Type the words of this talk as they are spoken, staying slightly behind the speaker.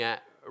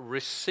at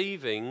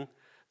receiving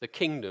the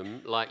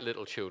kingdom like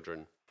little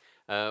children.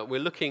 We're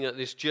looking at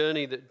this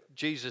journey that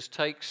Jesus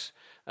takes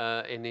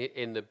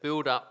in the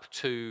build-up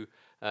to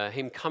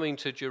him coming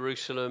to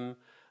Jerusalem.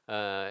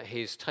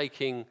 He's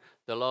taking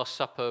the Last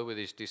Supper with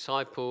his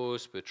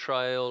disciples,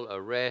 betrayal,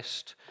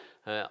 arrest,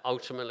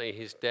 ultimately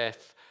his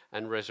death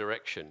and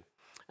resurrection.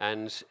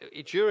 And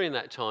during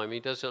that time, he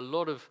does a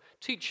lot of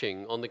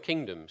teaching on the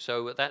kingdom.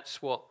 So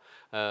that's what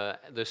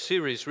the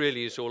series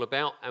really is all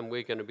about, and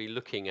we're going to be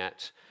looking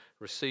at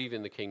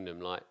receiving the kingdom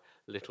like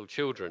little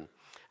children.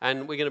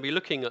 And we're going to be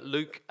looking at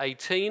Luke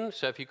 18.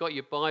 So if you've got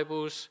your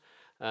Bibles,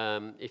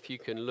 if you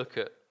can look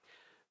at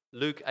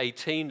Luke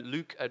 18,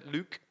 Luke,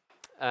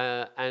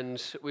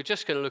 and we're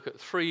just going to look at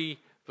 3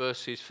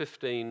 verses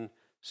 15,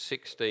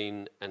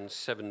 16, and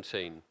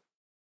 17.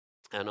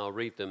 And I'll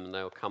read them, and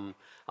they'll come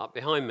up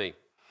behind me.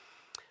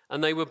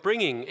 And they were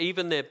bringing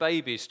even their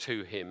babies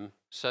to him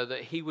so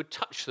that he would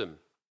touch them.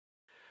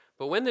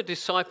 But when the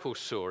disciples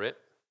saw it,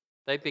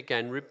 they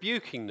began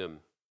rebuking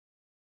them.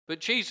 But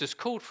Jesus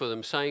called for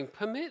them, saying,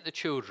 "Permit the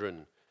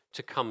children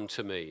to come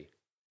to me,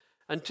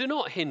 and do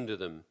not hinder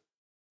them,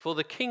 for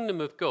the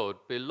kingdom of God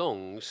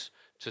belongs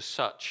to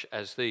such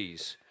as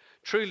these.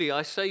 Truly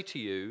I say to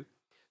you,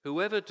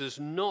 whoever does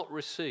not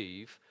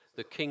receive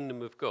the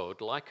kingdom of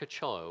God like a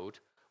child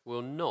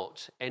will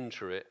not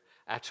enter it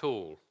at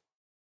all."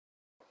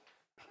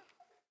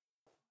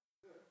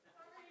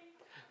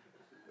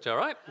 It's all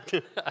right.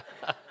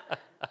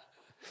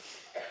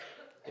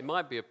 It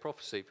might be a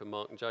prophecy for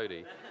Mark and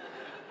Jody.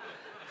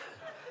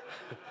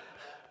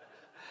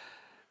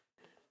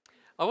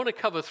 I want to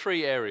cover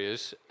 3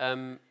 areas.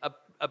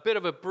 A bit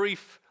of a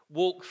brief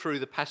walk through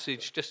the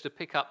passage just to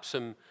pick up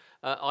some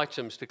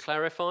items to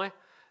clarify.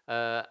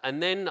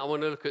 And then I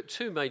want to look at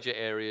 2 major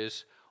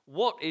areas.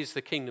 What is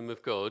the kingdom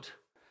of God?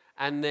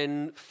 And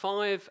then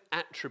 5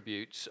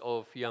 attributes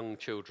of young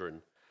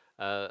children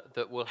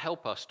that will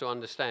help us to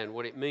understand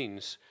what it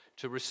means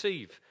to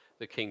receive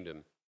the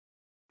kingdom.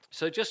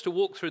 So just to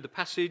walk through the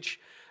passage,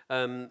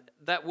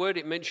 that word,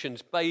 it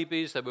mentions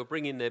babies. They were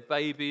bringing their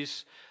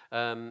babies.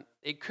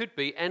 It could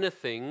be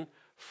anything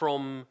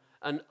from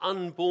an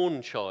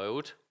unborn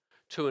child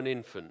to an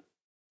infant.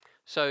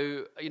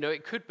 So,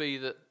 it could be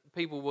that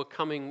people were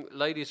coming,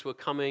 ladies were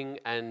coming,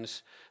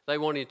 and they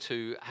wanted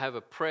to have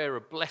a prayer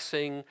of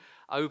blessing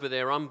over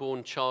their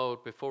unborn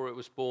child before it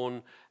was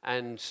born,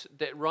 and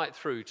right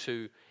through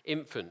to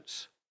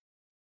infants.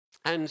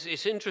 And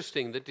it's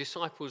interesting, the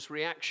disciples'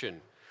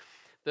 reaction,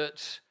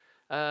 that,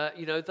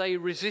 they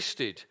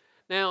resisted.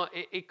 Now,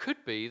 it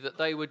could be that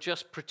they were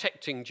just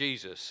protecting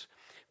Jesus,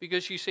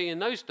 because you see, in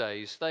those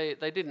days, they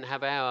didn't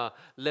have our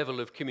level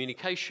of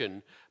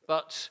communication,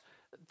 but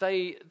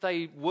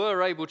they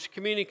were able to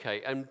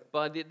communicate. And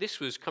this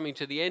was coming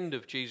to the end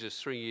of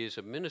Jesus' 3 years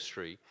of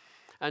ministry.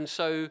 And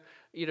so,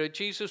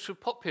 Jesus was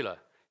popular.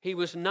 He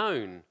was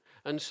known.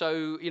 And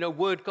so,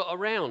 word got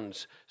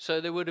around. So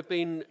there would have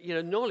been,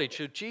 knowledge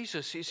of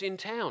Jesus is in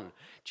town.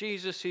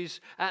 Jesus is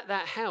at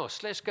that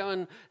house. Let's go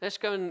and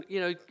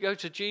go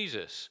to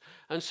Jesus.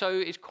 And so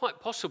it's quite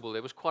possible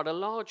there was quite a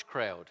large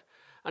crowd.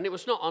 And it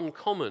was not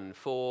uncommon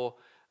for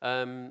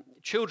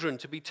children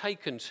to be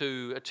taken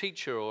to a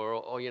teacher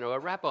or a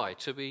rabbi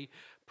to be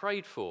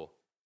prayed for.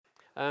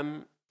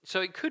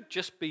 So it could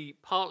just be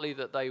partly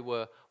that they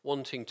were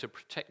wanting to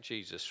protect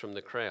Jesus from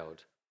the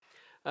crowd.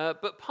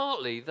 But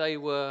partly they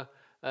were,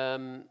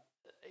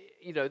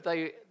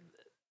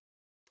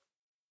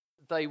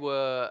 they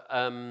were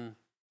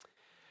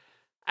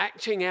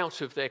acting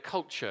out of their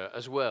culture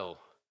as well,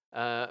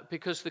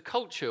 because the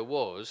culture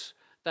was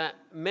that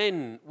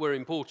men were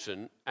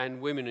important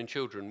and women and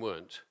children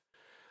weren't.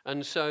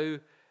 And so,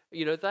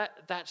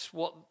 that's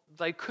what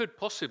they could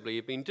possibly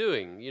have been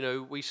doing.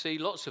 We see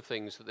lots of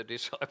things that the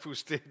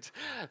disciples did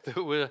that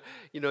were,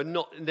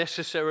 not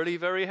necessarily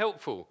very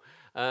helpful.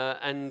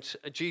 And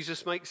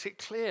Jesus makes it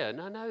clear,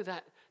 no,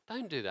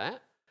 don't do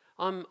that.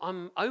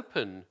 I'm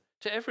open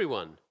to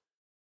everyone.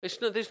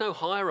 There's no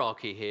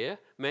hierarchy here.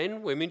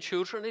 Men, women,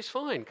 children, it's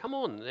fine. Come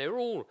on, they're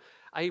all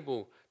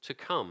able to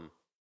come.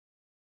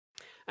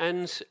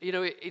 And,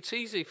 it's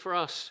easy for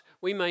us.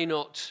 We may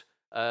not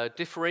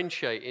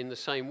differentiate in the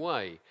same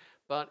way,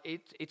 but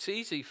it's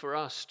easy for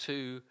us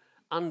to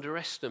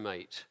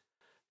underestimate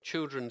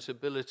children's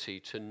ability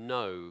to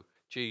know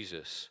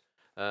Jesus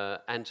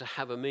and to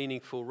have a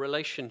meaningful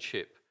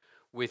relationship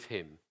with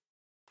him.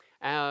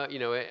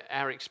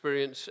 Our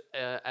experience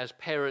as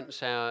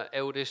parents, our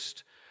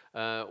eldest,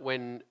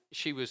 when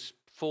she was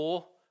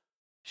 4,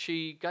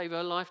 she gave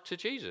her life to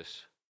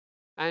Jesus.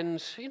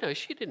 And, she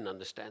didn't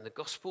understand the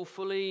gospel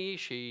fully.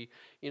 She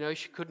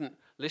couldn't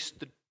list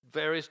the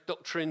various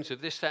doctrines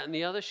of this, that, and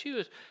the other. She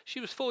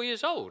was 4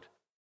 years old.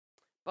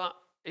 But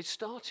it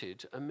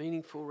started a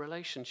meaningful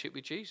relationship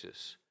with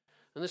Jesus.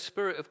 And the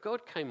Spirit of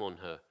God came on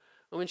her.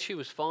 And when she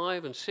was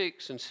 5 and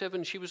 6 and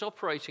 7, she was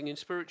operating in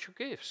spiritual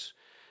gifts.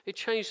 It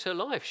changed her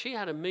life. She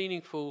had a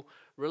meaningful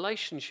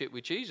relationship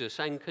with Jesus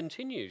and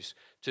continues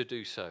to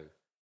do so.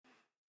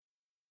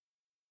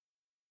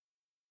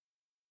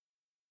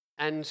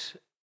 And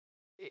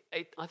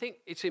I think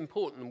it's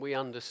important we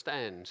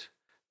understand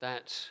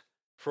that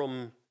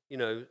from,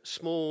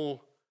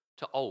 small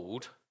to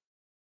old,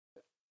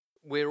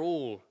 we're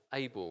all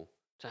able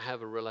to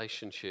have a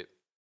relationship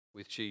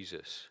with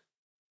Jesus.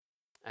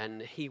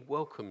 And he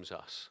welcomes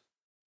us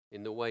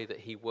in the way that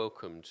he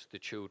welcomed the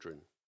children.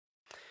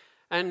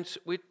 And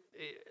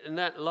in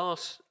that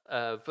last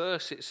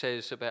verse, it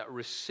says about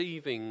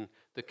receiving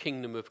the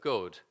kingdom of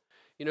God.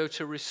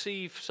 To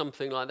receive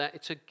something like that,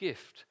 it's a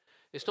gift.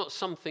 It's not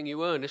something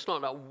you earn. It's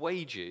not like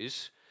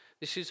wages.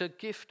 This is a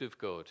gift of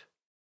God.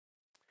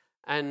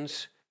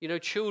 And,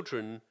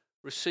 children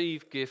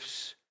receive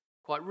gifts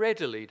quite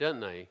readily, don't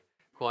they?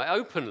 Quite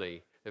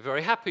openly. They're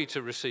very happy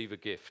to receive a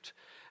gift.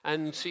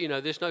 And,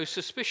 there's no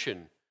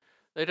suspicion.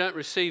 They don't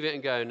receive it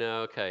and go,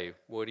 no, okay,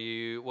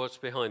 what's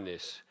behind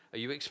this? Are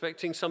you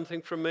expecting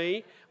something from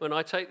me when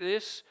I take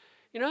this?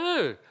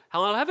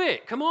 I'll have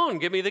it. Come on,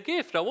 give me the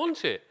gift. I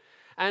want it.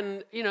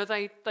 And,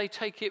 they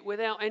take it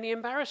without any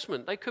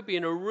embarrassment. They could be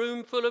in a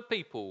room full of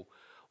people.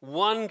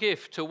 One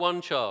gift to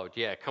one child.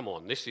 Yeah, come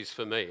on, this is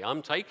for me.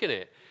 I'm taking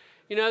it.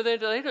 They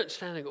don't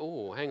stand and go,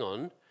 oh, hang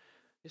on.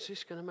 Is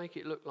this going to make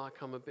it look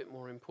like I'm a bit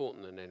more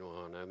important than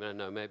anyone? Oh,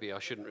 no, maybe I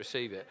shouldn't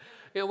receive it.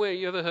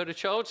 You ever heard a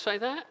child say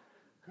that?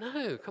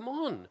 No, come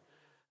on.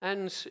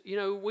 And,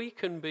 we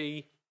can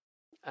be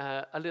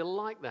a little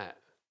like that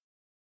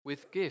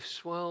with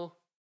gifts. Well,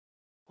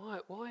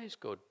 why is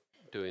God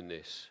doing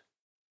this?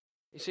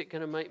 Is it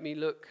going to make me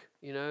look,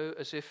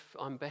 as if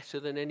I'm better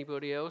than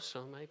anybody else?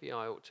 Or maybe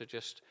I ought to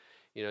just,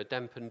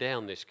 dampen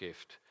down this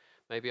gift.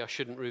 Maybe I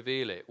shouldn't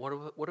reveal it.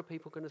 What are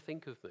people going to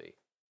think of me?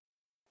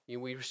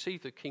 We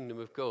receive the kingdom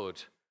of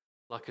God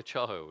like a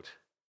child.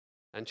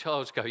 And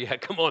childs go, yeah,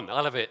 come on,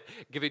 I'll have it.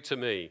 Give it to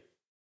me.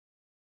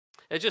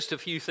 There are just a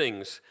few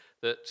things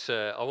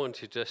that I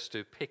wanted just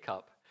to pick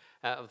up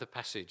out of the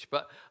passage.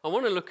 But I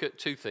want to look at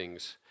two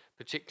things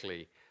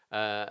particularly.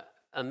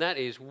 And that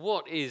is,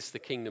 what is the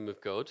kingdom of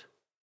God?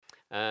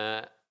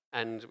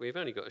 And we've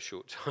only got a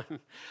short time.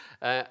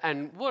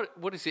 And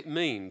what does it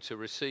mean to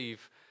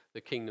receive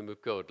the kingdom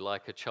of God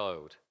like a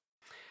child?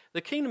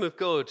 The kingdom of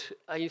God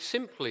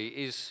simply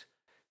is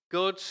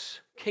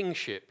God's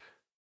kingship,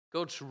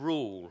 God's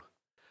rule,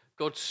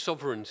 God's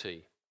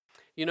sovereignty.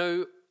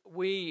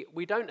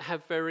 We don't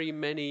have very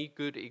many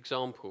good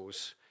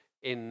examples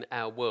in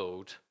our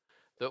world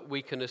that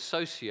we can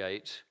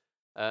associate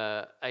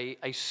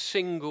a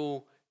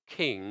single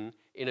king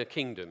in a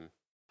kingdom.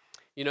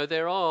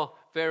 There are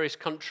various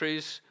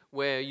countries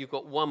where you've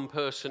got one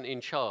person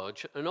in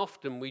charge, and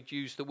often we'd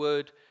use the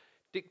word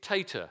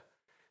dictator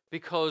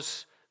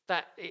because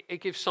that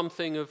it gives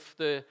something of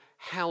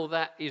how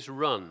that is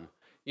run.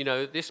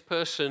 This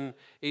person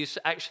is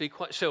actually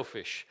quite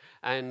selfish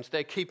and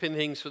they're keeping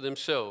things for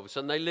themselves,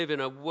 and they live in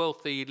a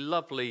wealthy,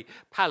 lovely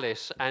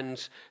palace,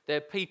 and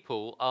their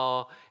people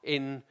are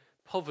in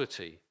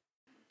poverty.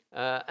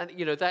 And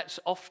that's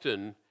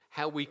often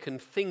how we can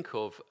think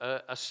of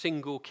a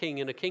single king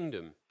in a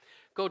kingdom.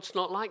 God's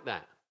not like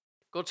that.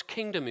 God's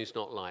kingdom is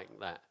not like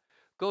that.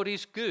 God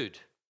is good.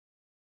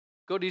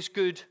 God is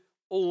good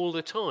all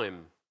the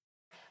time.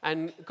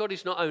 And God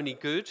is not only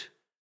good,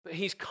 but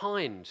he's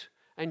kind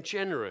and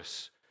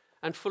generous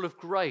and full of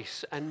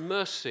grace and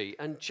mercy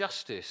and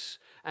justice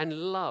and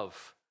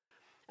love.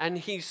 And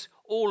he's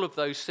all of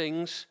those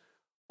things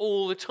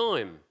all the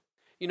time.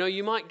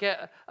 You might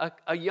get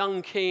a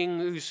young king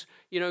who's,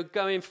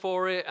 going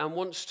for it and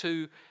wants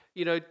to,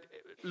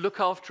 look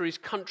after his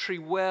country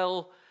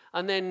well.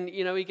 And then,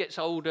 he gets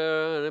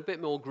older and a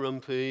bit more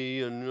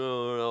grumpy and,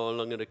 I'm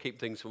going to keep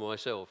things for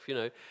myself.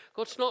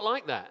 God's not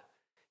like that.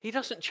 He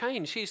doesn't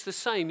change. He's the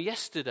same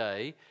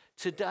yesterday,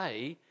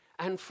 today,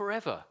 and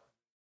forever.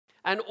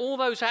 And all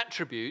those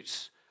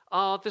attributes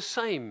are the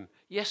same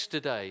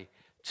yesterday,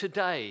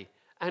 today,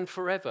 and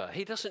forever.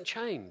 He doesn't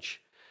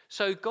change.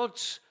 So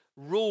God's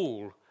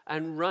rule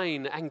and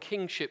reign and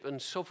kingship and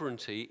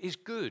sovereignty is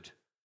good.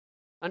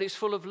 And it's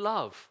full of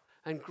love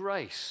and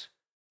grace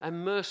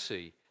and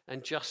mercy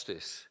and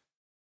justice.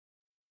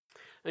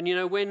 And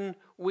when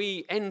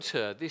we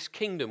enter this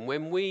kingdom,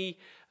 when we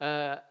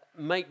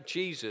make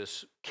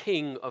Jesus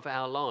king of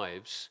our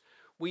lives,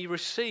 we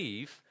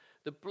receive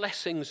the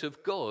blessings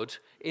of God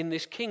in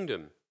this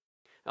kingdom.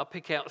 I'll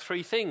pick out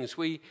three things.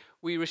 We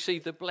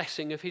receive the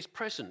blessing of his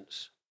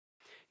presence.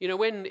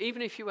 Even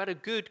if you had a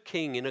good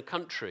king in a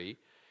country,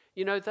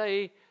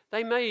 they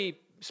may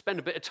spend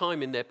a bit of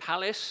time in their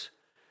palace,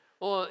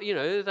 or,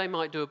 they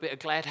might do a bit of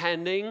glad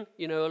handing,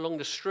 along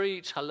the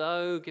streets,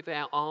 hello, give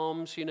out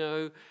alms,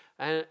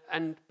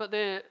 but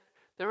they're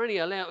only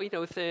allowed,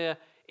 if they're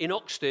in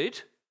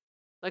Oxted,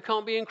 they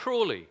can't be in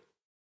Crawley.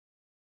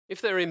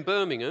 If they're in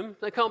Birmingham,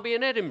 they can't be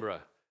in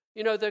Edinburgh.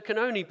 They can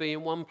only be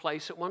in one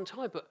place at one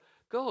time. But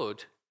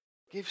God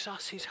gives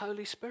us his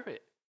Holy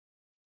Spirit.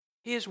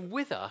 He is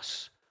with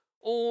us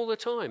all the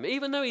time.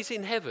 Even though he's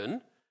in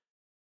heaven,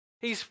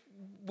 he's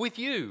with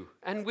you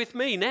and with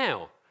me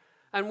now.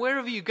 And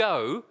wherever you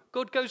go,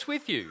 God goes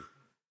with you.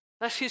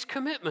 That's his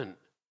commitment.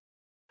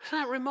 Isn't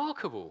that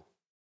remarkable?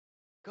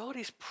 God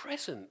is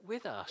present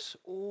with us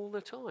all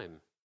the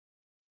time.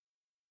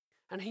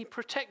 And he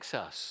protects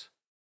us.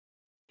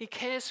 He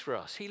cares for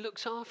us. He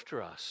looks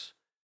after us.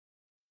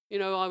 You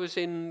know, I was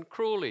in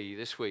Crawley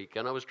this week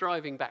and I was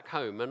driving back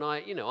home, and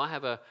I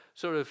have a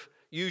sort of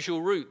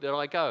usual route that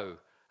I go.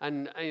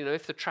 And,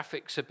 if the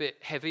traffic's a bit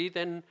heavy,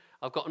 then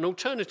I've got an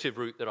alternative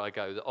route that I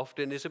go that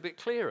often is a bit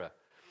clearer.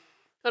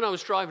 And I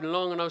was driving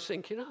along and I was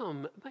thinking,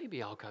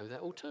 maybe I'll go that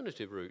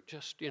alternative route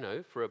just,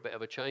 for a bit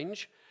of a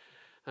change.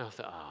 And I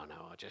thought,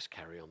 no, I'll just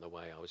carry on the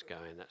way I was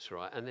going, that's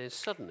right. And then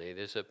suddenly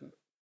there's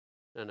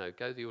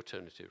go the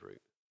alternative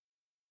route.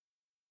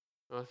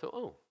 And I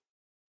thought,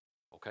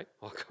 okay,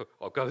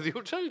 I'll go the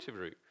alternative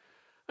route.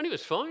 And it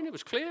was fine, it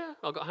was clear,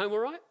 I got home all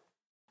right.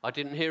 I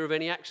didn't hear of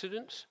any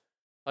accidents.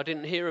 I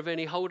didn't hear of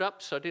any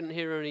hold-ups. I didn't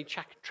hear any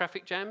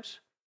traffic jams.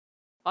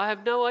 I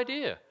have no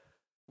idea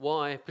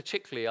why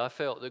particularly I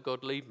felt that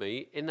God lead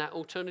me in that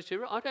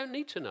alternative route. I don't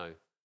need to know,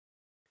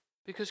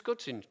 because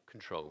God's in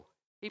control.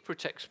 He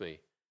protects me.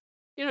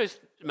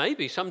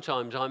 Maybe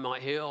sometimes I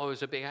might hear, it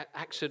was a big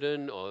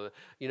accident, or,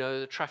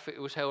 the traffic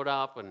was held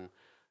up, and,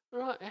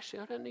 right, actually,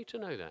 I don't need to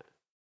know that.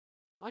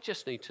 I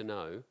just need to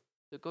know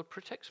that God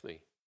protects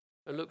me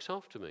and looks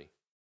after me.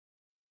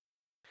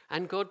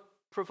 And God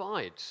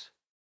provides.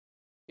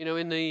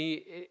 In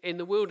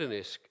the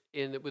wilderness,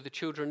 with the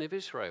children of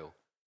Israel,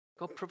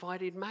 God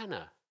provided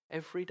manna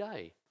every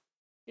day.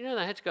 They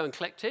had to go and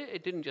collect it.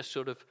 It didn't just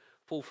sort of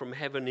fall from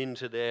heaven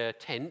into their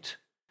tent.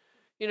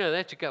 They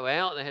had to go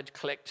out, they had to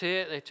collect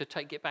it, they had to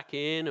take it back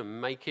in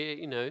and make it,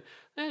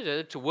 they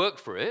had to work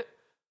for it,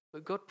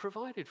 but God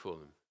provided for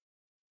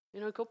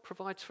them. God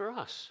provides for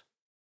us.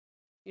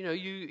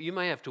 You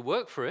may have to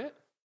work for it,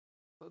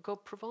 but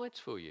God provides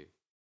for you.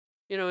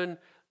 And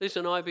Liz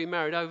and I have been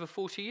married over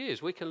 40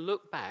 years. We can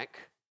look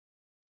back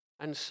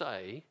and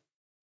say,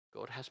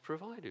 God has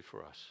provided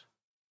for us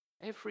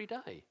every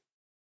day.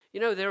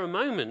 There are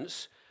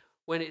moments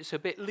when it's a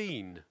bit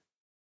lean.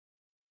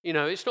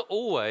 It's not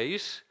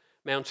always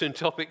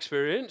mountaintop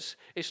experience.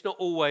 It's not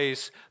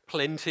always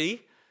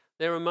plenty.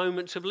 There are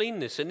moments of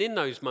leanness. And in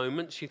those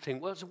moments, you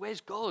think, well,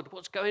 where's God?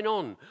 What's going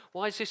on?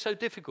 Why is this so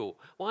difficult?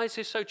 Why is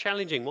this so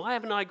challenging? Why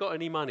haven't I got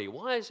any money?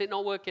 Why is it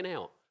not working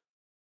out?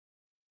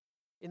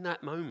 In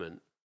that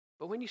moment.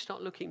 But when you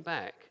start looking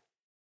back,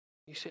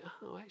 you say,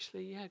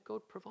 actually, yeah,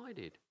 God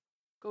provided.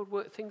 God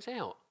worked things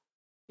out.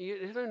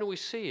 You don't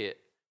always see it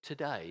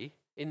today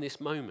in this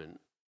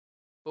moment.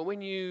 But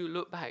when you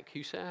look back,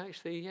 you say,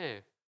 actually, yeah,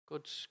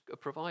 God's a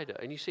provider.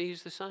 And you see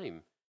he's the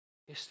same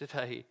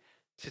yesterday,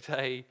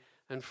 today,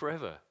 and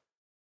forever.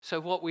 So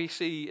what we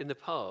see in the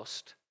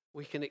past,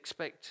 we can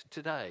expect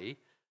today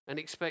and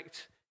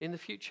expect in the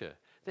future.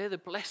 They're the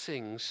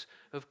blessings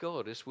of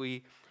God as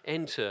we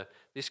enter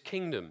this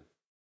kingdom.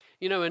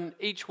 And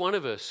each one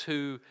of us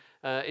who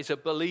is a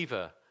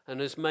believer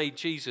and has made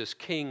Jesus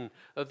king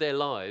of their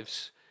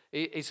lives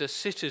is a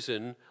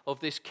citizen of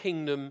this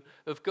kingdom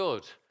of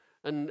God.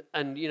 And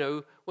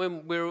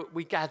when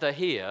we gather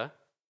here,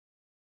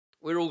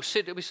 we're all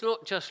sitting. It's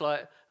not just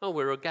like,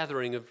 we're a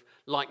gathering of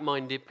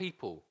like-minded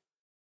people.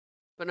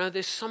 But no,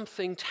 there's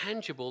something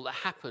tangible that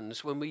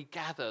happens when we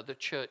gather the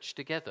church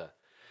together.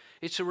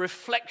 It's a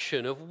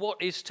reflection of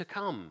what is to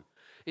come.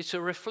 It's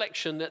a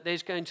reflection that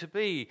there's going to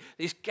be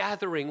this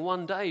gathering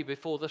one day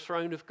before the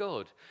throne of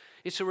God.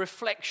 It's a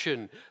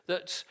reflection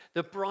that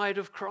the bride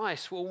of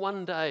Christ will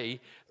one day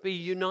be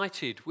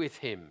united with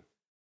him.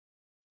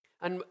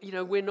 And,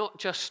 we're not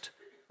just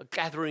a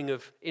gathering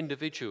of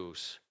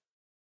individuals,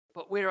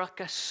 but we're like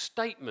a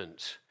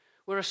statement.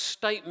 We're a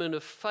statement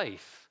of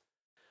faith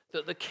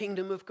that the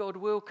kingdom of God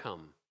will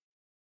come.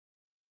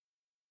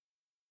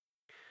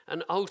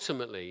 And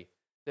ultimately,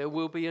 there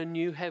will be a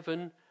new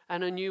heaven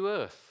and a new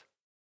earth.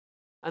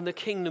 And the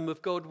kingdom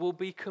of God will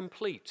be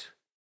complete.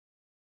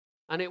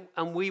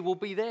 And we will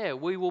be there.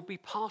 We will be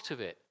part of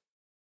it.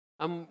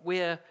 And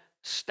we're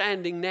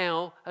standing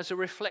now as a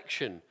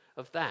reflection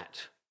of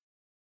that.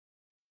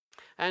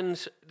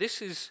 And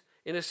this is,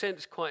 in a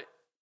sense, quite,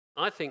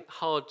 I think,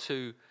 hard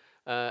to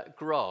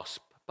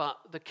grasp. But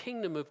the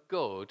kingdom of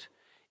God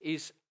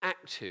is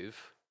active,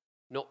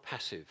 not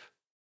passive.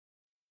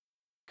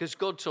 Because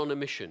God's on a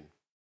mission.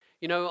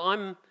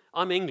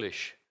 I'm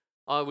English.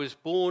 I was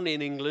born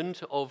in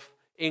England of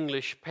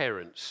English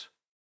parents.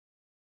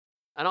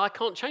 And I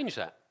can't change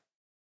that.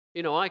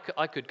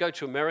 I could go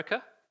to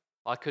America.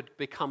 I could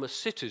become a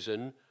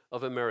citizen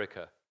of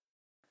America.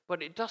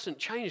 But it doesn't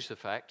change the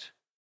fact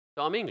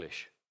that I'm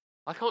English.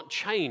 I can't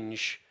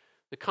change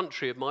the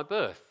country of my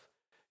birth.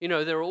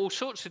 There are all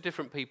sorts of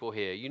different people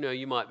here.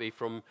 You might be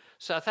from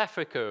South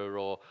Africa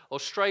or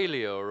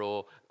Australia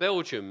or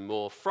Belgium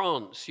or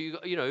France.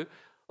 And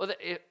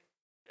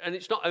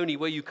it's not only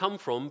where you come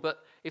from, but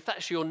if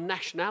that's your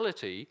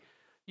nationality,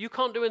 you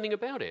can't do anything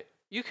about it.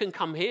 You can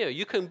come here.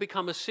 You can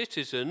become a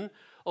citizen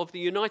of the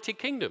United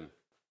Kingdom.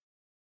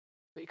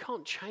 But you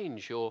can't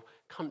change your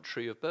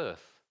country of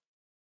birth.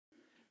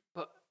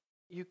 But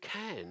you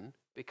can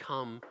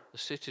become a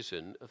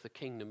citizen of the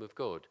kingdom of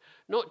God.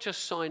 Not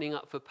just signing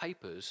up for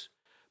papers,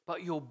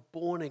 but you're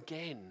born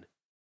again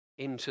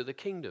into the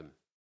kingdom.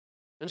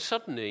 And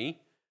suddenly,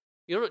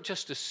 you're not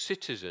just a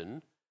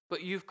citizen,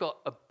 but you've got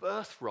a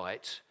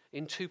birthright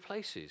in two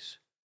places.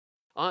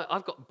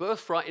 I've got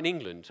birthright in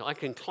England. I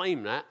can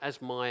claim that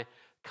as my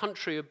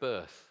country of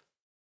birth.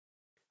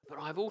 But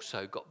I've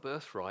also got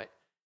birthright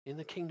in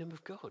the kingdom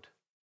of God.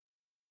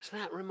 Isn't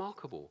that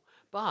remarkable?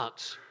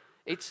 But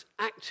it's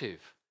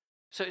active.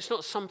 So it's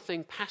not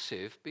something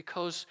passive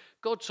because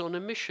God's on a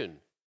mission.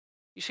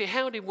 You see,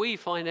 how did we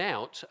find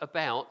out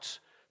about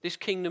this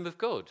kingdom of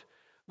God?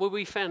 Well,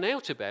 we found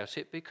out about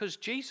it because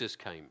Jesus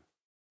came.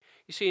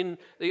 You see, in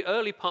the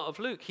early part of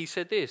Luke, he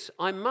said this,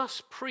 I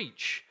must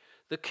preach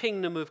the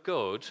kingdom of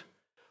God,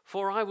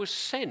 for I was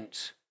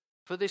sent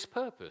for this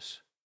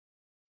purpose.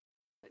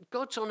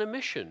 God's on a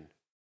mission,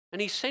 and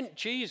he sent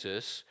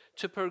Jesus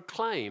to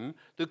proclaim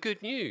the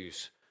good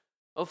news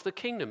of the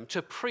kingdom,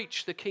 to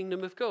preach the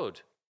kingdom of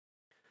God.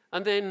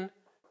 And then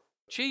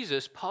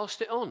Jesus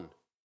passed it on.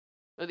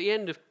 At the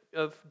end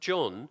of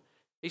John,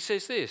 he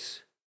says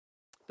this,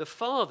 the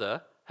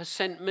Father has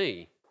sent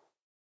me.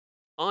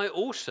 I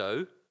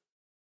also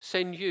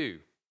send you.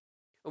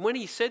 And when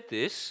he said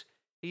this,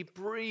 he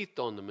breathed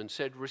on them and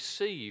said,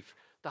 receive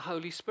the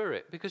Holy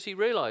Spirit, because he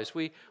realized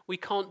we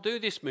can't do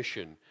this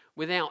mission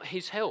without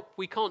his help.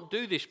 We can't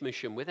do this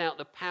mission without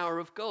the power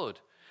of God.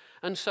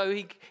 And so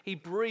he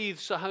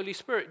breathes the Holy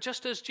Spirit,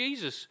 just as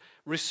Jesus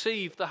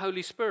received the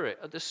Holy Spirit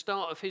at the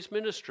start of his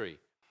ministry.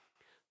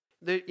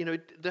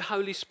 The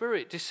Holy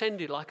Spirit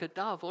descended like a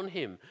dove on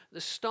him at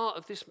the start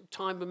of this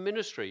time of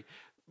ministry,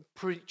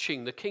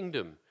 preaching the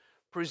kingdom,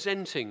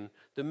 presenting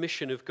the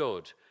mission of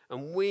God.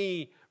 And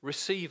we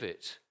receive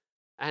it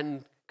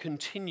and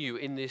continue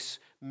in this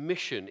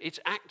mission. It's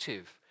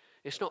active.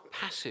 It's not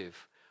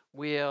passive.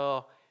 We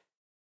are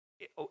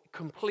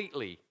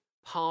completely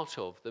part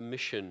of the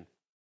mission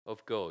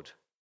of God.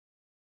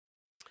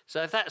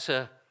 So if that's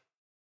a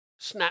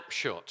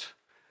snapshot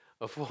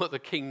of what the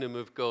kingdom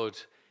of God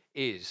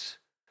is,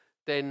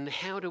 then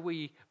how do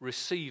we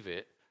receive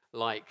it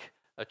like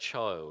a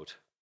child?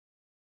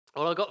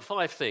 Well, I've got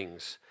 5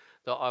 things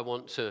that I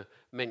want to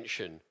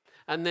mention.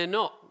 And they're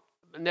not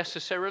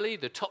necessarily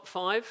the top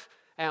 5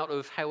 out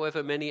of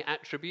however many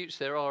attributes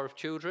there are of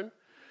children.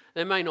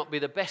 They may not be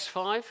the best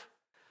 5.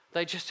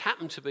 They just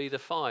happen to be the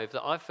 5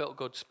 that I felt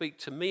God speak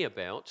to me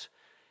about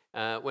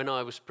when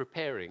I was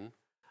preparing.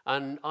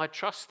 And I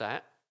trust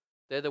that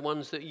they're the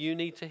ones that you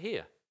need to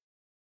hear.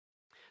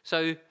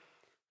 So,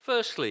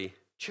 firstly,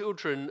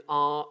 children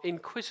are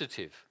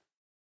inquisitive.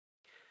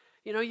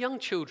 You know, young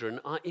children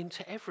are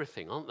into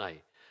everything, aren't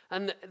they?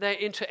 And they're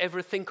into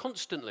everything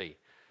constantly.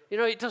 You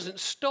know, it doesn't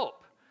stop,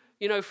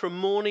 from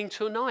morning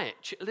till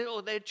night.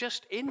 They're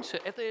just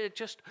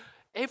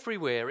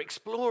everywhere,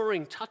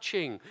 exploring,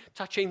 touching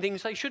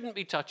things they shouldn't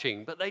be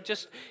touching, but they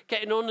just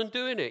getting on and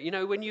doing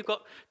it. When you've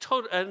got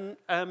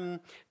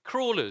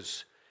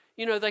crawlers,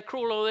 they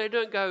crawl on, they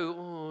don't go,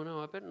 oh,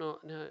 no, I better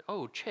not. No.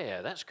 Oh,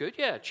 chair, that's good.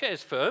 Yeah,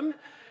 chair's firm.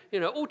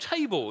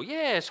 Table,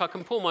 yes, I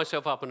can pull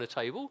myself up on a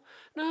table.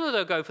 No,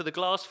 they'll go for the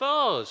glass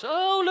vase.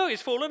 Oh, look,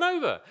 it's fallen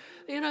over.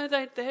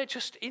 They're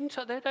just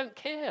they don't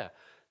care.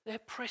 They're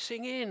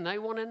pressing in. They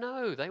want to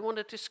know. They want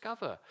to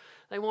discover.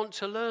 They want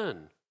to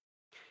learn.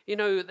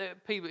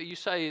 People, you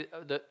say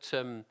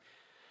that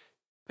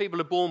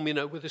people are born,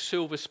 with a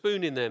silver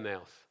spoon in their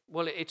mouth.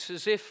 Well, it's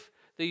as if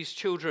these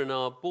children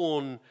are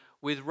born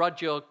with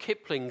Rudyard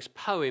Kipling's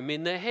poem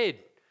in their head.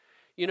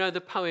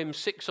 The poem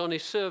 6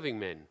 Honest Serving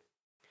Men.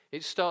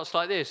 It starts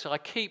like this. I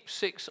keep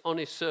 6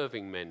 honest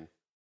serving men.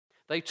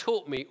 They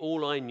taught me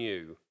all I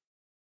knew.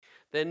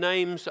 Their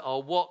names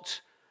are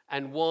what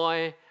and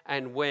why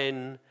and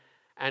when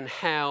and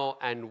how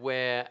and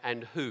where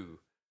and who.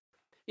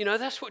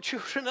 That's what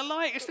children are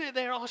like, isn't it?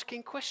 They're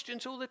asking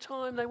questions all the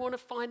time. They want to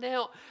find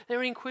out.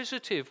 They're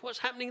inquisitive. What's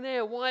happening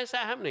there? Why is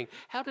that happening?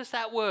 How does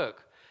that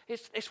work?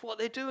 It's what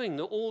they're doing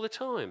all the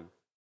time.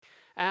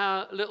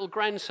 Our little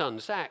grandson,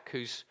 Zach,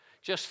 who's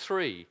just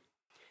 3,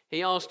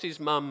 he asked his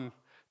mum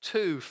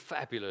 2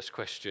 fabulous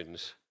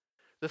questions.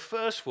 The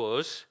first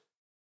was,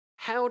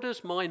 how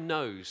does my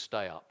nose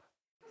stay up?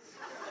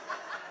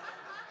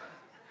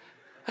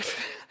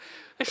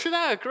 Isn't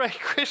that a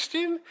great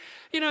question?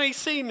 He's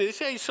seen this,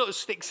 he sort of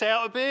sticks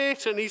out a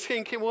bit, and he's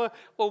thinking, well,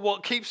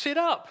 what keeps it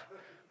up?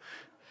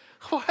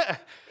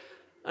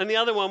 And the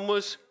other one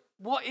was,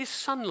 what is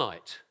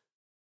sunlight?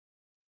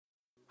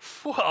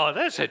 Wow,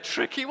 that's a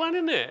tricky one,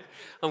 isn't it?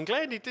 I'm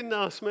glad he didn't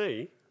ask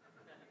me.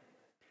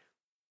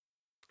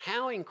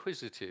 How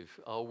inquisitive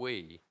are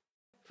we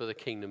for the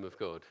kingdom of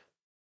God?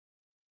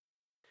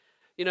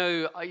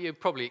 You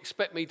probably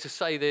expect me to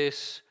say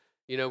this.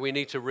 We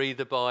need to read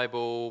the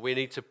Bible. We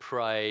need to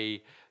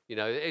pray.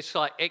 It's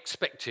like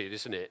expected,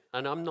 isn't it?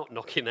 And I'm not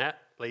knocking that.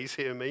 Please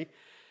hear me.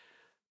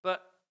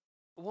 But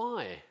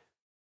why?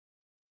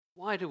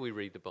 Why do we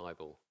read the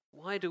Bible?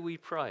 Why do we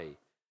pray?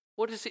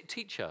 What does it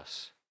teach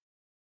us?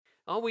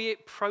 Are we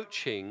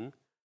approaching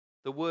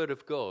the Word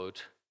of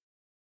God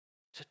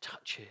to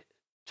touch it,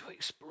 to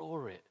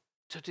explore it,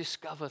 to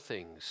discover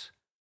things,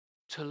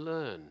 to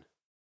learn?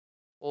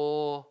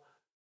 Or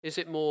is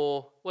it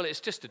more, well, it's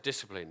just a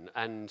discipline,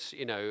 and,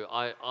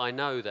 I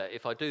know that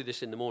if I do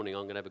this in the morning,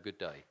 I'm going to have a good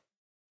day.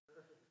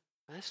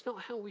 That's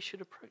not how we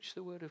should approach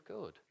the Word of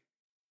God.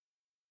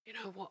 You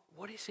know,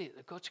 what is it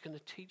that God's going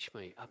to teach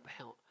me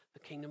about the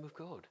kingdom of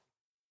God?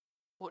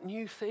 What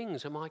new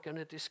things am I going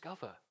to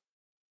discover?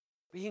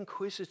 Be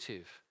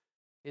inquisitive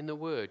in the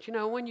Word. You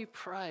know, when you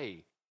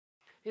pray,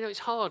 you know, it's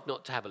hard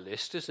not to have a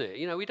list, isn't it?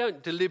 You know, we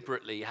don't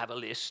deliberately have a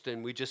list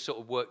and we just sort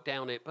of work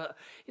down it. But,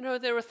 you know,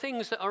 there are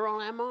things that are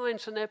on our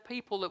minds and there are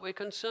people that we're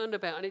concerned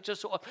about, and it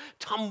just sort of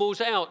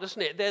tumbles out,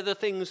 doesn't it? They're the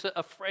things that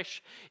are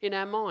fresh in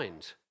our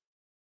minds.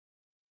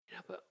 You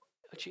know, but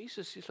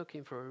Jesus is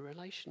looking for a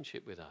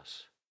relationship with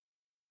us.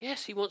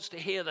 Yes, he wants to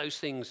hear those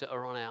things that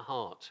are on our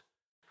heart,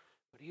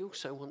 but he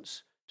also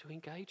wants to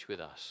engage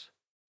with us.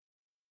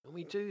 And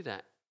we do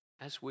that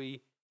as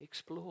we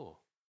explore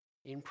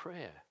in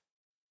prayer.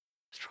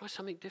 Let's try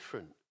something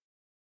different.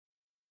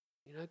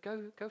 You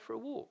know, go for a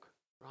walk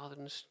rather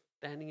than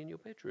standing in your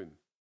bedroom.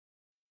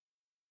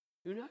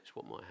 Who knows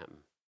what might happen?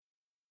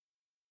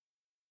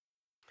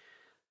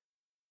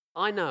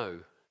 I know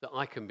that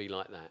I can be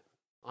like that.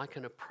 I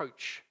can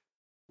approach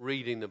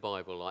reading the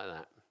Bible like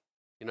that.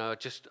 You know,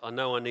 I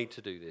know I need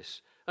to do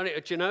this. And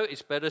do you know,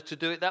 it's better to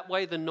do it that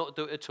way than not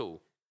do it at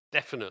all.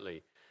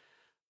 Definitely.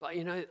 But,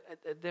 you know,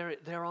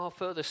 there are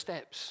further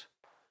steps.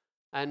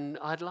 And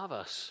I'd love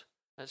us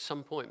at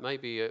some point,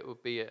 maybe it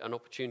would be an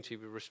opportunity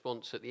of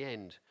response at the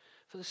end,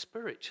 for the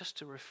Spirit just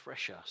to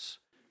refresh us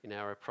in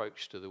our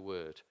approach to the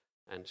Word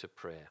and to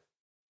prayer.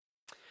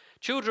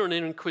 Children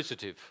are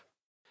inquisitive.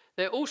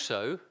 They're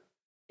also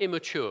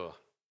immature.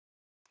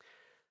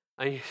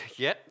 And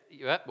yeah,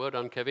 well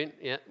done, Kevin.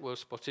 Yeah, well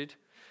spotted.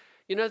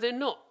 You know, they're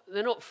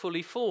not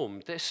fully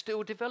formed. They're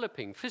still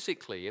developing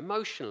physically,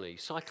 emotionally,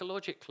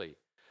 psychologically.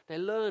 They're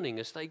learning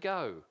as they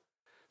go.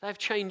 They have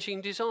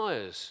changing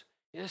desires.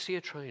 You know, see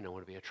a train, I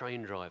want to be a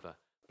train driver.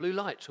 Blue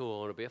lights, oh, I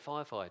want to be a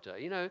firefighter.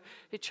 You know,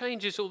 it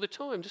changes all the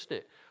time, doesn't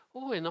it?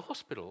 Oh, in the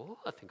hospital,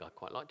 I think I'd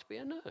quite like to be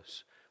a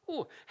nurse.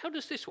 Oh, how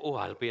does this? Oh,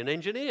 I'll be an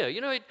engineer. You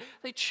know,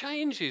 it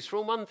changes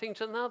from one thing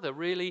to another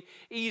really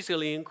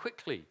easily and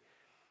quickly.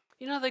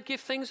 You know, they give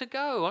things a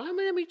go. Well,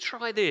 let me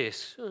try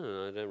this.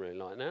 Oh, I don't really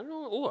like that.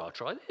 Oh, I'll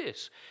try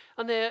this.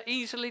 And they're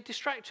easily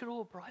distracted.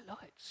 Oh, bright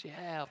lights.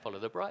 Yeah, I'll follow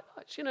the bright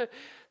lights. You know,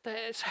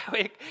 that's how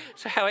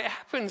it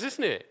happens,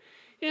 isn't it?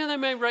 You know,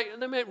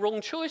 they make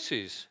wrong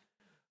choices.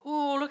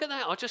 Oh, look at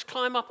that. I'll just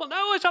climb up on,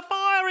 oh, it's a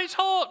fire. It's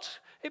hot.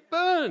 It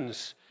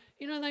burns.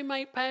 You know, they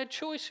make bad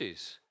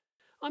choices.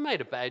 I made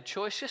a bad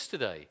choice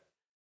yesterday.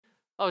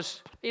 I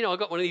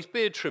got one of these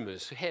beard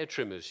trimmers, hair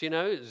trimmers, you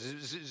know,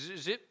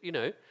 zip, you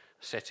know.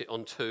 Set it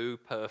on 2,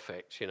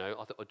 perfect, you know.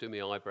 I thought I'd do my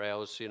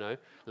eyebrows, you know,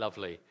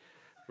 lovely.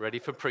 Ready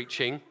for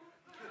preaching.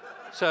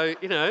 So,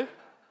 you know,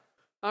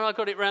 and I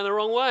got it round the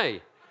wrong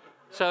way.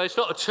 So it's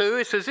not a 2,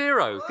 it's a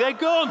 0. They're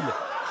gone.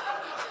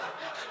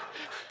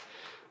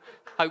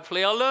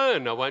 Hopefully I'll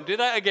learn. I won't do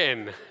that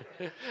again.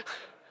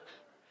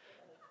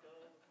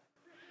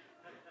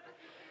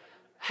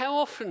 How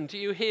often do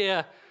you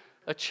hear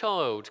a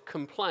child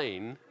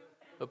complain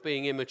of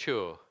being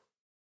immature?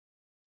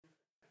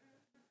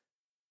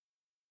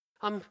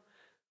 I'm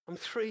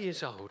 3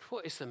 years old.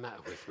 What is the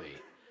matter with me?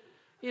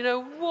 You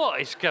know, what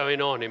is going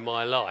on in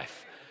my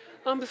life?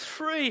 I'm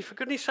 3. For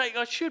goodness sake,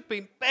 I should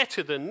be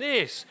better than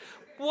this.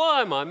 Why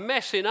am I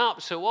messing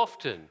up so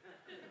often?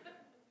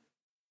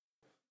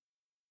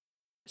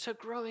 It's a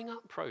growing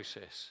up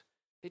process.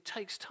 It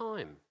takes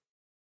time.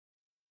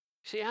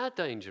 See, our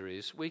danger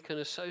is we can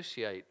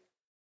associate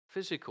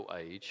physical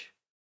age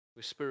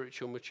with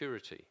spiritual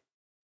maturity.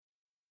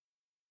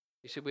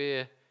 You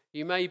see,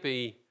 you may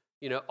be,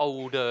 you know,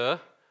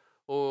 older,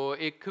 or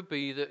it could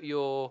be that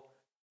you're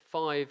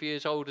 5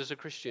 years old as a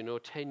Christian, or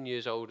 10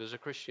 years old as a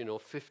Christian, or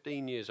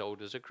 15 years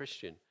old as a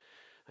Christian.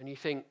 And you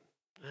think,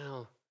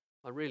 well,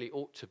 I really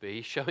ought to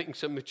be showing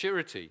some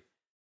maturity.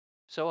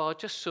 So I'll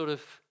just sort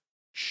of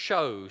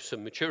show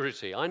some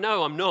maturity. I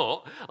know I'm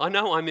not. I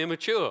know I'm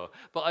immature,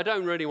 but I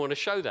don't really want to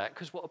show that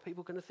because what are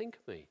people going to think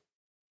of me?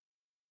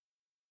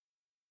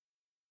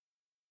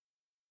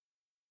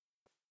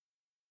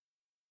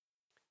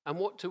 And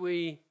what do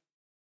we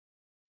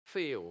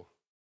feel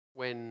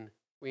when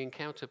we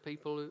encounter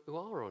people who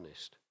are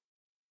honest?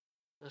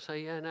 I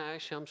say, yeah, no,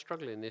 actually, I'm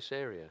struggling in this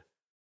area,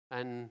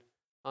 and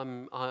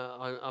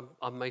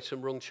I've made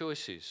some wrong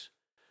choices,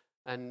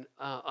 and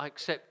I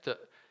accept that.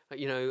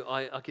 You know,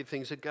 I give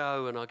things a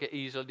go, and I get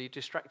easily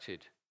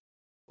distracted.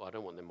 Well, I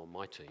don't want them on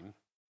my team.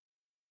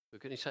 For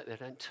goodness sake, they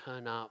don't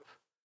turn up.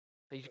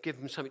 You give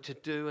them something to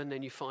do, and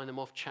then you find them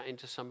off chatting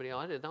to somebody.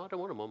 I don't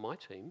want them on my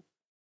team.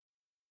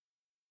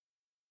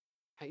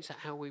 Is that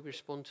how we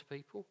respond to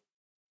people?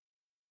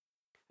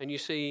 And you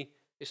see,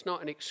 it's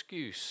not an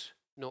excuse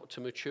not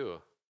to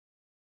mature.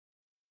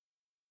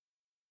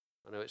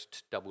 I know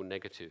it's double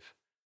negative.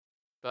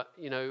 But,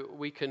 you know,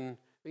 we can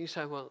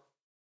say, well,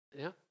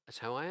 yeah, that's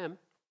how I am.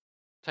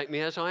 Take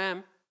me as I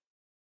am.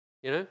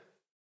 You know,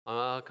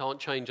 I can't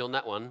change on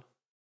that one.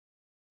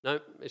 No,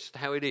 it's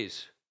how it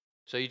is.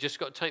 So you just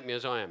got to take me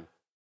as I am.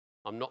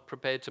 I'm not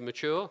prepared to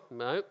mature.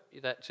 No,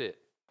 that's it.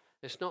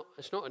 It's not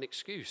an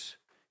excuse.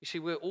 You see,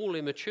 we're all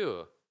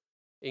immature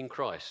in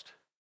Christ.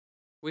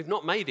 We've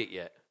not made it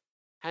yet.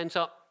 Hands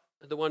up,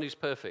 the one who's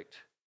perfect.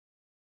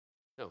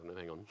 Oh, no,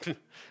 hang on.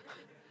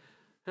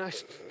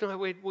 No,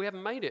 we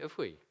haven't made it, have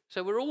we?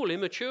 So we're all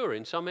immature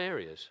in some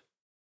areas.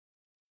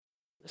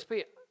 Let's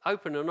be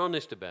open and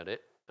honest about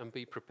it and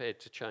be prepared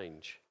to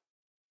change.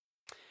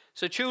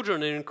 So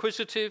children are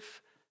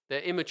inquisitive,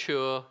 they're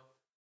immature,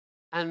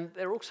 and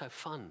they're also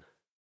fun.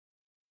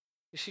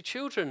 You see,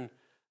 children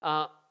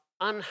are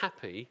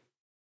unhappy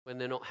when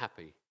they're not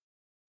happy.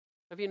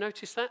 Have you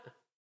noticed that?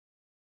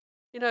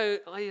 You know,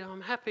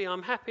 I'm happy, I'm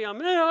unhappy,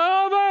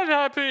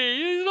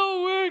 it's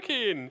not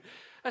working.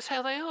 That's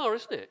how they are,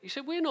 isn't it? You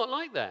said, we're not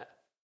like that.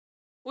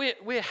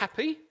 We're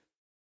happy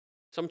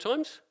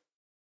sometimes,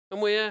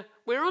 and we're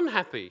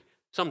unhappy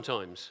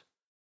sometimes.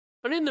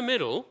 And in the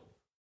middle,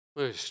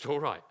 we're just all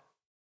right.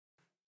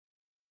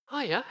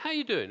 Hiya, how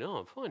you doing? Oh,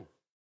 I'm fine.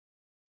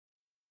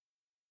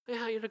 Hey,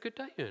 how you had a good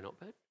day? Yeah, not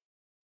bad.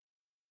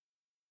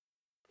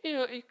 You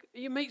know,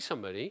 you meet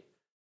somebody,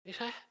 you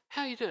say,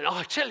 how you doing? Oh,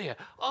 I tell you,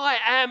 I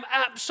am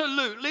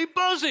absolutely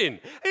buzzing.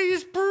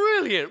 It's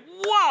brilliant.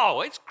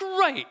 Wow, it's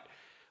great.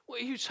 Well,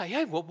 you'd say,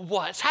 hey,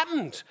 what's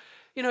happened?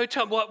 You know,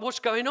 tell me what's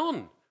going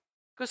on.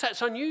 Because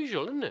that's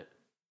unusual, isn't it?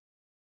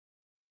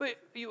 But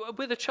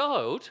with a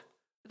child,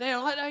 they're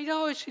like,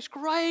 oh, it's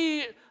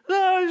great.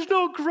 No, it's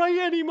not great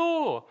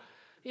anymore.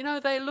 You know,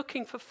 they're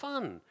looking for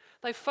fun.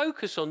 They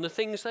focus on the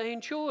things they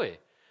enjoy.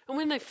 And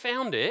when they've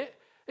found it,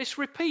 it's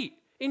repeat,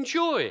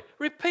 enjoy,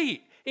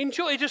 repeat,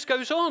 enjoy. It just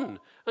goes on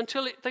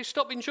until they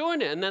stop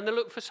enjoying it, and then they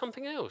look for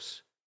something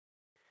else.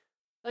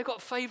 They've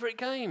got favourite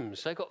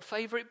games. They've got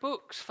favourite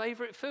books,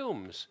 favourite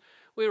films.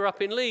 We were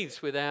up in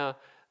Leeds with our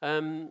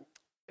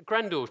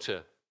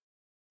granddaughter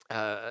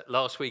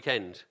last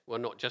weekend. Well,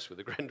 not just with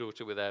the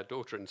granddaughter, with our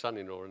daughter and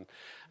son-in-law. And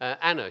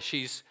Anna,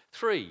 she's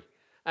 3.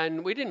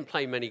 And we didn't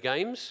play many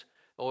games,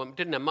 or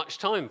didn't have much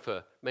time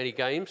for many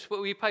games,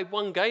 but we played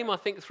one game, I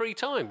think, 3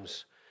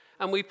 times.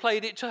 And we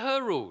played it to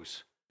her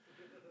rules.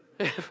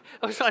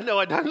 I was like, no,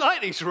 I don't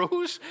like these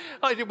rules.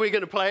 We're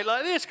going to play it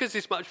like this because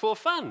it's much more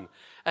fun.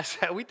 That's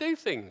how we do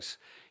things.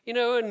 You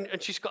know,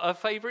 and she's got her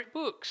favourite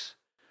books.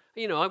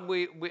 You know,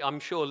 I'm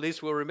sure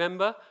Liz will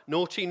remember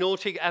Naughty,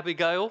 Naughty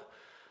Abigail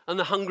and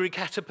The Hungry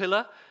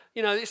Caterpillar.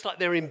 You know, it's like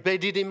they're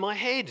embedded in my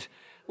head.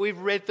 We've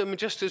read them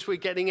just as we're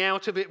getting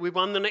out of it.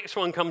 The next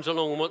one comes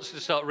along and wants to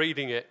start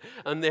reading it,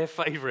 and their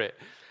favourite.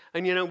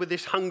 And, you know, with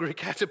this Hungry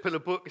Caterpillar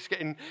book, it's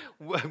getting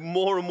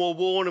more and more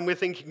worn, and we're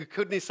thinking, for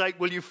goodness sake,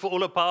 will you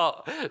fall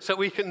apart so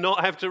we can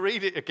not have to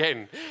read it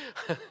again?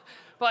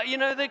 But, you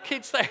know, the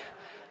kids,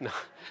 no,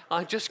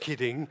 I'm just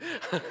kidding.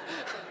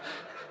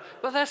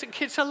 But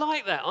kids are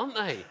like that, aren't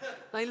they?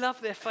 They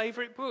love their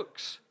favourite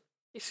books.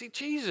 You see,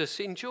 Jesus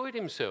enjoyed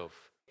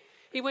himself.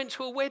 He went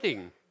to a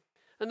wedding,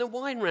 and the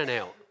wine ran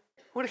out.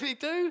 What did he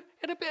do?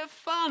 He had a bit of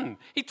fun.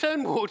 He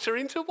turned water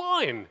into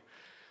wine.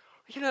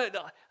 You know,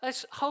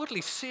 that's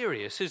hardly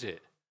serious, is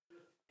it?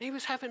 He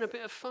was having a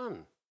bit of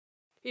fun.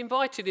 He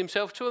invited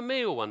himself to a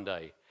meal one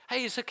day.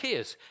 Hey,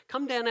 Zacchaeus,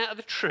 come down out of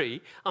the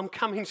tree. I'm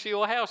coming to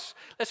your house.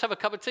 Let's have a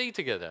cup of tea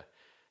together.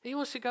 He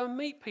wants to go and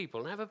meet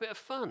people and have a bit of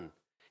fun.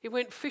 He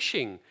went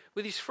fishing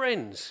with his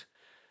friends.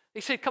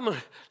 He said, come on,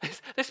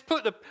 let's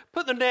put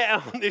the net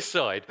out on this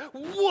side.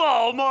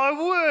 Whoa, my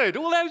word,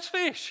 all those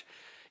fish.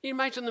 You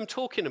imagine them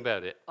talking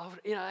about it. Oh,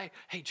 you know,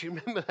 hey, do you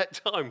remember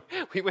that time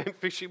we went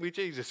fishing with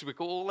Jesus? We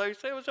got all those.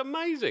 It was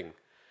amazing.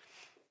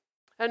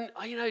 And,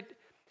 you know,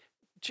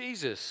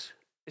 Jesus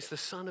is the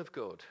Son of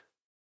God.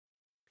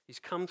 He's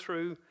come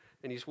through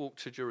and he's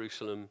walked to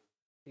Jerusalem.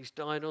 He's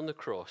died on the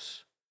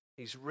cross.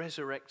 He's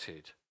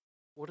resurrected.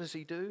 What does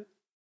he do?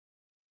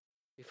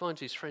 He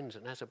finds his friends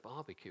and has a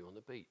barbecue on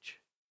the beach.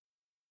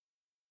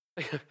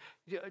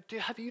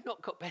 Have you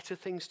not got better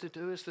things to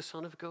do as the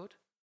Son of God?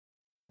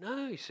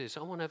 No, he says,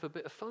 I want to have a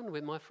bit of fun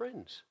with my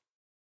friends.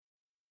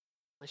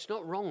 It's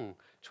not wrong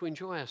to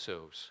enjoy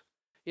ourselves.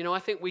 You know, I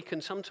think we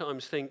can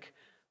sometimes think,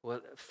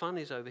 well, fun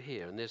is over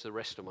here, and there's the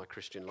rest of my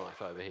Christian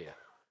life over here.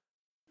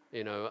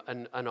 You know,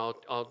 and I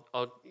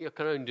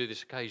can only do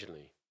this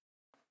occasionally.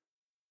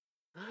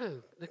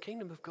 No, the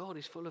kingdom of God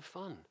is full of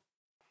fun.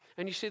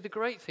 And you see, the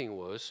great thing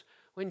was,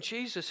 when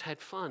Jesus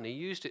had fun, he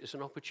used it as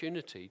an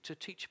opportunity to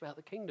teach about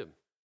the kingdom.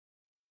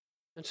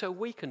 And so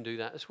we can do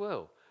that as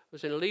well. I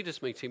was in a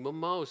leaders meeting with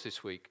Miles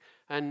this week,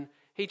 and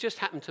he just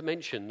happened to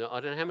mention that, I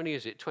don't know, how many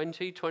is it,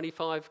 20,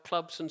 25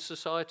 clubs and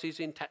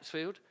societies in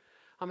Tatsfield?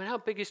 I mean, how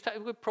big is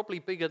Tatsfield? We're probably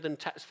bigger than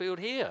Tatsfield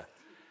here.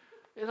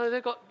 You know,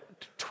 they've got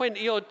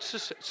 20-odd,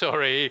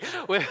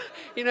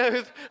 you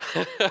know.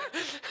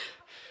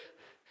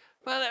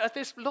 But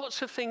there's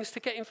lots of things to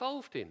get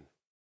involved in.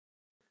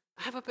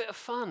 Have a bit of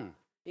fun,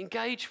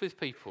 engage with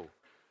people,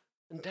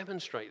 and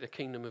demonstrate the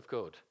kingdom of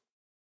God.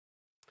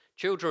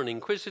 Children are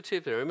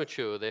inquisitive, they're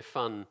immature, they're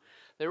fun.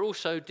 They're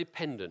also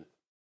dependent.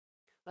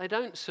 They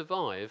don't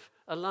survive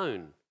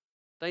alone.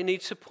 They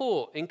need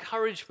support,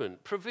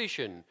 encouragement,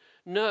 provision,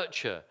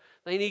 nurture.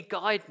 They need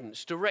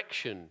guidance,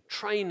 direction,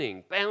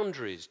 training,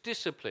 boundaries,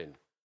 discipline.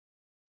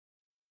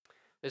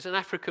 There's an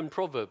African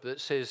proverb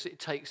that says it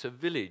takes a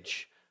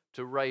village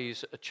to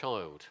raise a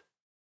child.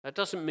 That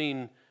doesn't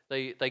mean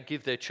They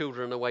give their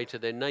children away to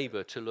their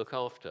neighbour to look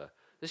after.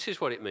 This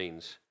is what it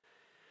means.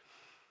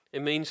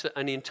 It means that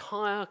an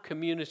entire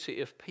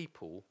community of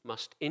people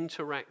must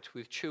interact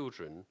with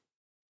children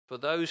for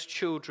those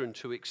children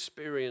to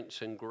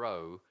experience and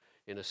grow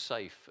in a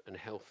safe and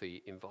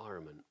healthy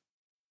environment.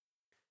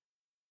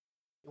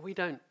 We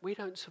don't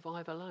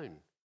survive alone.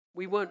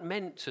 We weren't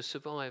meant to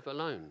survive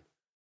alone.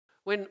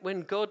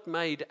 When God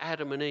made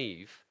Adam and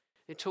Eve,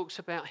 it talks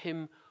about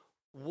him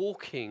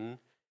walking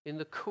in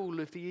the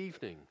cool of the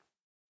evening.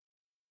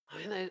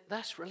 I mean,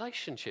 that's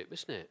relationship,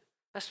 isn't it?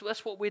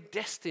 That's what we're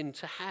destined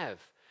to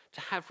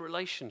have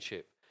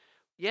relationship.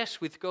 Yes,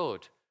 with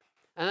God.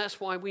 And that's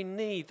why we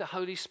need the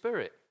Holy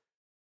Spirit,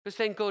 because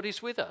then God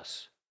is with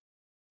us.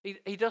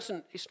 He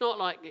doesn't, it's not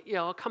like,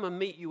 I'll come and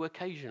meet you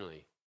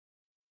occasionally.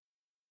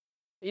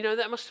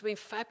 That must have been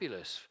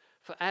fabulous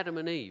for Adam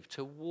and Eve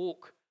to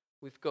walk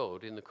with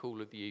God in the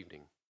cool of the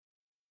evening.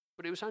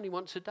 But it was only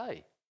once a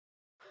day.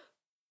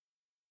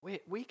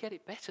 We get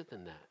it better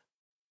than that.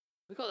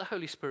 We've got the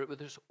Holy Spirit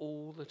with us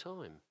all the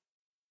time.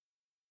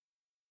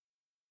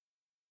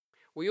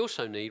 We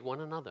also need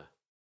one another,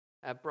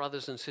 our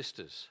brothers and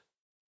sisters.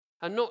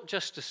 And not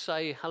just to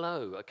say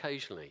hello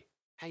occasionally.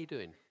 How you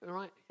doing? All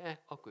right? Yeah,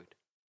 oh good.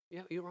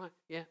 Yeah, you right?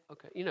 Yeah,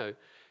 okay.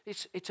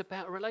 It's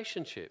about a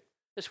relationship.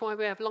 That's why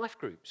we have life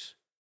groups.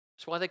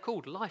 That's why they're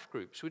called life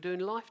groups. We're doing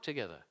life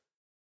together.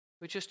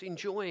 We're just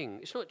enjoying.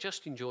 It's not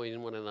just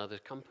enjoying one another's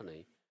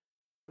company,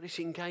 but it's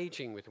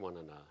engaging with one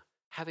another.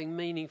 Having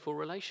meaningful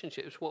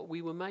relationships, what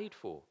we were made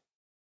for.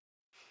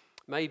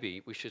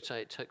 Maybe we should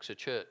say it takes a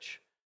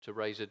church to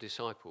raise a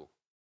disciple,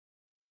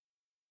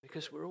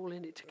 because we're all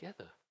in it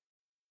together.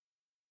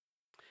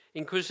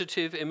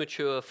 Inquisitive,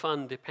 immature,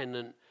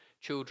 fun-dependent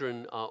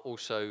children are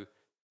also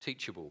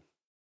teachable.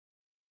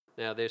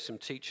 Now, there's some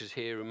teachers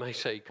here who may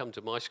say, come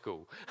to my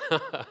school.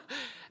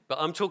 But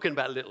I'm talking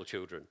about little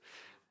children.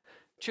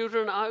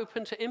 Children are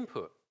open to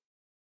input.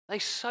 They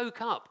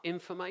soak up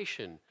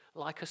information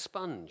like a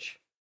sponge.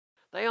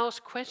 They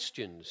ask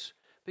questions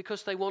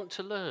because they want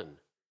to learn.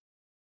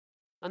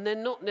 And they're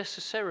not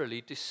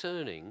necessarily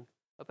discerning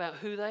about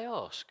who they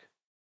ask.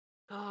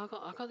 Oh,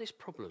 I've got this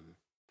problem.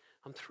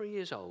 I'm 3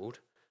 years old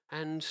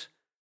and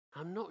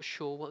I'm not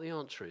sure what the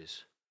answer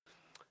is.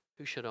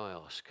 Who should I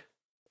ask?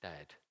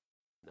 Dad?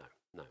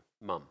 No,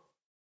 Mum.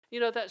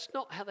 That's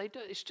not how they do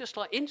it. It's just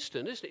like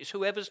instant, isn't it? It's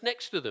whoever's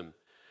next to them.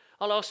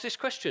 I'll ask this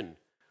question.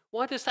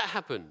 Why does that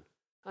happen?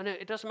 And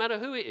it doesn't matter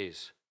who it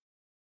is.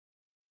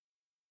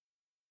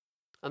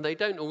 And they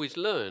don't always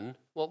learn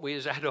what we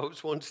as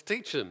adults want to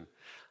teach them.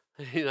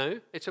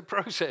 It's a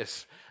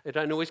process. They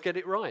don't always get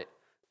it right.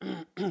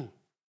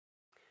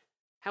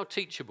 How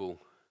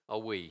teachable are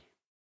we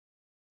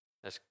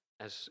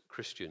as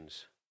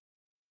Christians?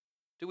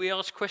 Do we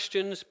ask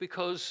questions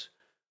because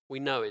we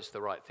know it's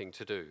the right thing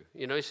to do?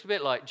 It's a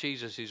bit like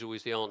Jesus is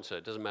always the answer.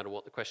 It doesn't matter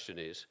what the question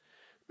is.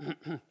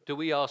 Do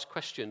we ask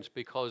questions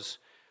because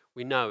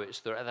we know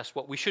that's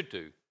what we should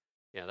do?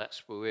 Yeah,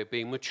 that's where we're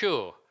being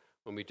mature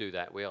when we do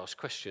that. We ask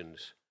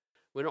questions.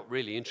 We're not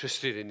really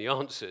interested in the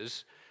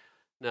answers.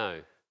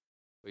 No,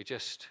 we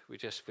just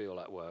feel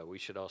like, well, we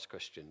should ask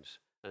questions.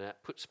 And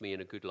that puts me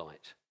in a good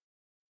light.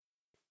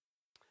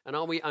 And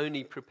are we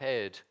only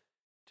prepared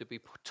to be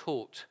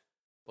taught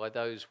by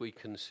those we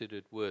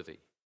considered worthy?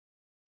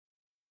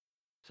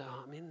 So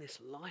I'm in this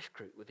life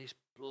group with this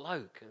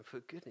bloke, and for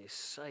goodness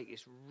sake,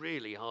 it's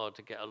really hard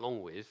to get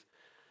along with.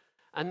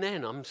 And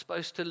then I'm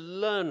supposed to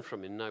learn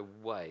from him. No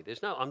way.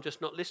 I'm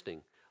just not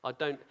listening.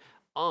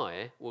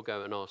 I will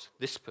go and ask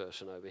this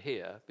person over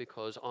here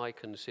because I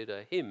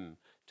consider him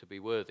to be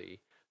worthy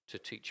to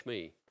teach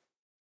me.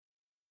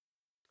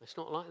 It's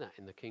not like that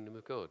in the kingdom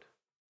of God.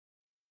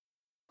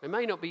 It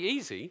may not be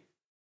easy,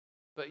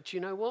 but do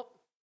you know what?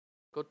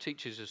 God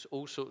teaches us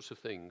all sorts of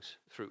things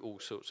through all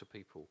sorts of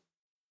people.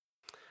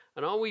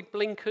 And are we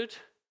blinkered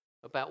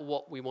about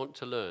what we want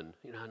to learn?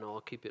 No,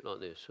 I'll keep it like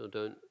this. Or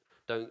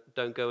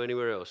don't go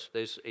anywhere else.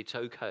 It's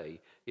okay.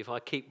 If I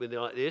keep with it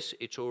like this,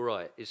 it's all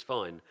right. It's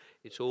fine.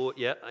 It's all,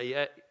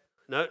 yeah.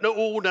 No,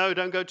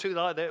 don't go too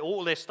like that.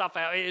 All this stuff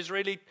out here is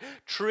really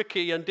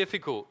tricky and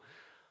difficult.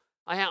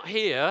 Out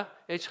here,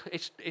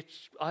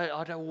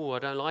 I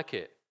don't like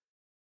it.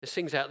 There's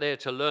things out there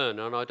to learn,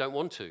 and I don't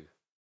want to.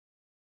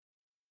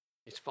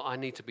 I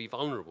need to be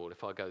vulnerable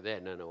if I go there.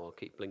 No, I'll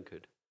keep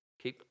blinkered.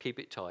 Keep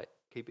it tight.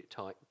 Keep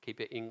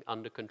it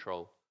under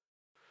control.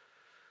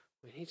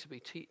 We need to be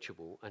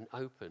teachable and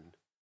open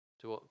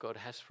to what God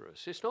has for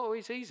us. It's not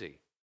always easy.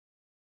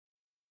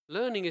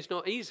 Learning is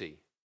not easy.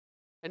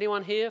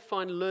 Anyone here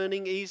find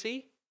learning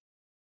easy?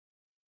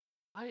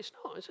 It's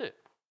not, is it?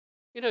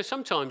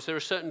 Sometimes there are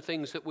certain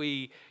things that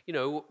we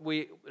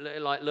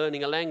like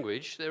learning a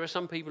language. There are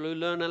some people who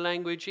learn a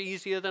language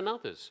easier than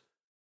others.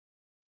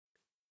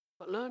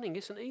 But learning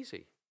isn't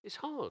easy. It's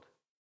hard.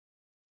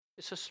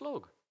 It's a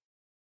slog.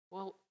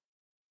 Well,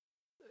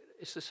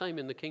 it's the same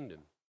in the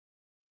kingdom.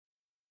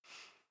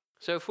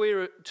 So if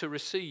we're to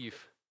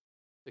receive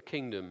the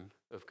kingdom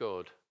of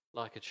God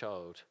like a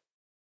child,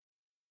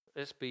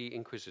 let's be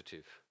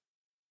inquisitive.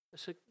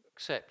 Let's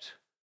accept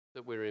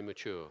that we're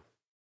immature.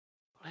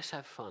 Let's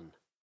have fun.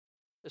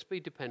 Let's be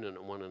dependent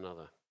on one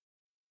another.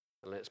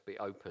 And let's be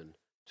open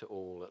to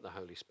all that the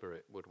Holy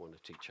Spirit would want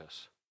to teach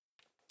us.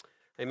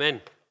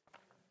 Amen.